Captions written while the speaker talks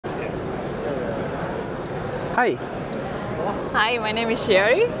Hi. Hi, my name is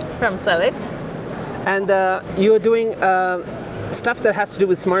Sher from Salet. And you're doing stuff that has to do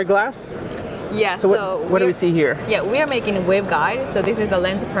with smart glass? Yeah, so what do we see here? Yeah, we are making a waveguide. So this is the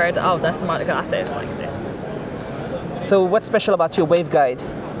lens part of the smart glasses like this. So what's special about your waveguide?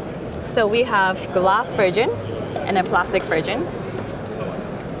 So we have glass version and a plastic version.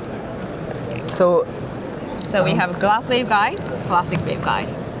 So we have glass waveguide, plastic waveguide.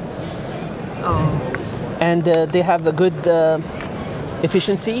 And they have a good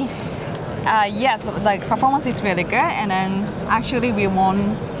efficiency? Yes, like performance is really good, and then actually we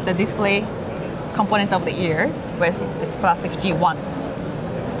won the display component of the year with this plastic G1.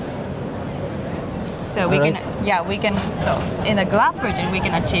 So we can, so in the glass version we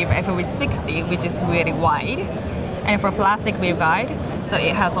can achieve FOV 60, which is really wide, and for plastic waveguide, so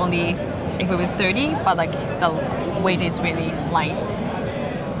it has only FOV 30, but like the weight is really light.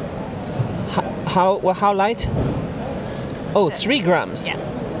 How light? Oh, 3 grams. Yeah.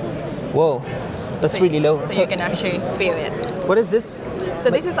 Whoa, that's really low. So you can actually feel it. What is this? So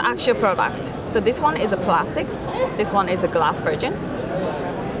this is actual product. So this one is a plastic. This one is a glass version.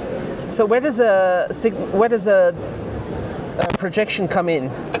 So where does a projection come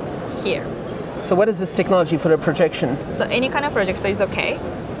in? Here. So what is this technology for the projection? So any kind of projector is okay.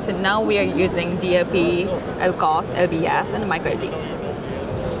 So now we are using DLP, LCOS, LBS, and micro LED.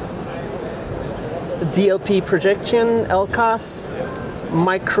 DLP projection, LCOS,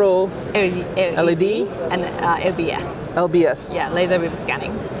 micro LED, and LBS. LBS. Yeah, laser beam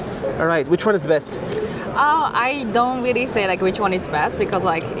scanning. All right, which one is best? I don't really say like which one is best, because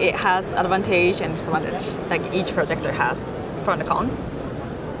like it has advantage and disadvantage. Like each projector has pro and con.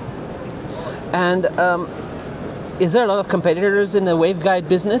 And is there a lot of competitors in the waveguide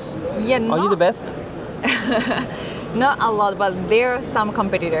business? Yeah. Are you the best? Not a lot, but there are some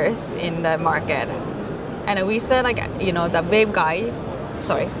competitors in the market. And we said like, you know, the waveguide,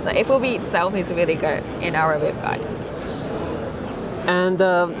 the FOV itself is really good in our waveguide. And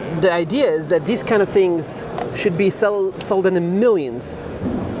the idea is that these kind of things should be sold in the millions,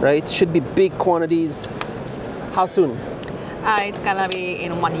 right? Should be big quantities. How soon? It's gonna be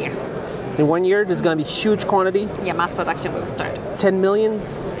in 1 year. In 1 year, there's gonna be huge quantity? Yeah, mass production will start. 10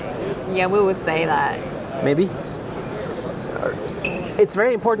 millions? Yeah, we would say that. Maybe. It's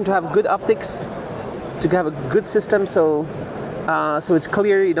very important to have good optics, to have a good system, so it's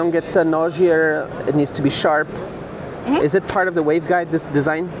clear, you don't get nausea, it needs to be sharp. Mm-hmm. Is it part of the waveguide, this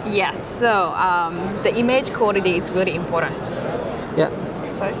design? Yes, so the image quality is really important. Yeah.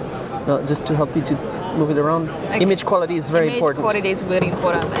 Sorry? No, just to help you to move it around. Okay. Image quality is very important. Image quality is very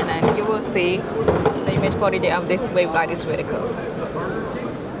important, and then you will see the image quality of this waveguide is really cool.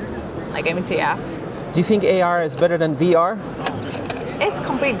 Like MTF. Do you think AR is better than VR? It's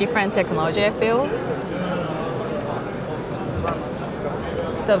completely different technology, I feel.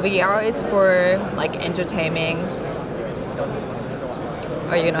 So VR is for like entertaining,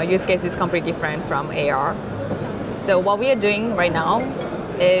 or use case is completely different from AR. So what we are doing right now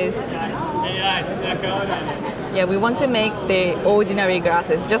is, we want to make the ordinary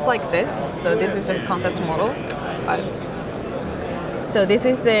glasses just like this. So this is just concept model. So this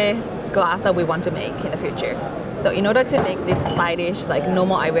is the glass that we want to make in the future. So in order to make these stylish, like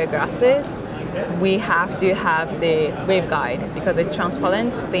normal eyewear glasses, we have to have the waveguide because it's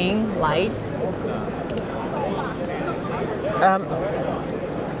transparent, thin, light.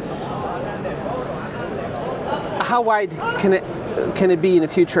 How wide can it be in the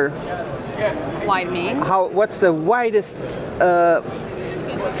future? Wide means? What's the widest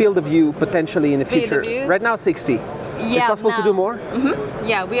field of view potentially in the future? Right now, 60. Yeah, it's possible to do more? Mm-hmm.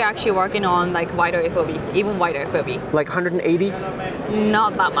 Yeah, we are actually working on like wider FOV, even wider FOV. Like 180?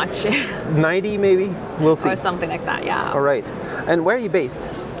 Not that much. 90 maybe? We'll see. Or something like that, yeah. All right. And where are you based?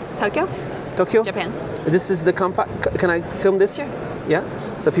 Tokyo. Tokyo? Japan. This is the compact. Can I film this? Sure. Yeah?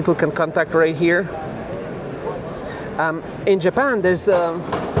 So people can contact right here. In Japan, there's I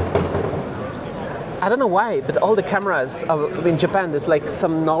don't know why, but all the cameras in Japan, there's like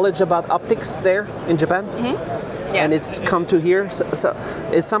some knowledge about optics there in Japan. Mm-hmm. Yes. And it's come to here. So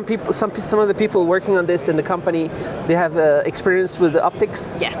is some of the people working on this in the company, they have experience with the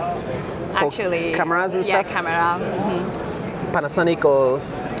optics? Yes. Actually. Cameras and stuff? Yeah, camera. Mm-hmm. Panasonic or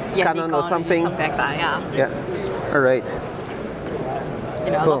Canon Nikon, or something? Something like that, yeah. Yeah. All right.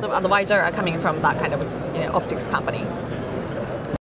 Cool. A lot of advisors are coming from that kind of optics company.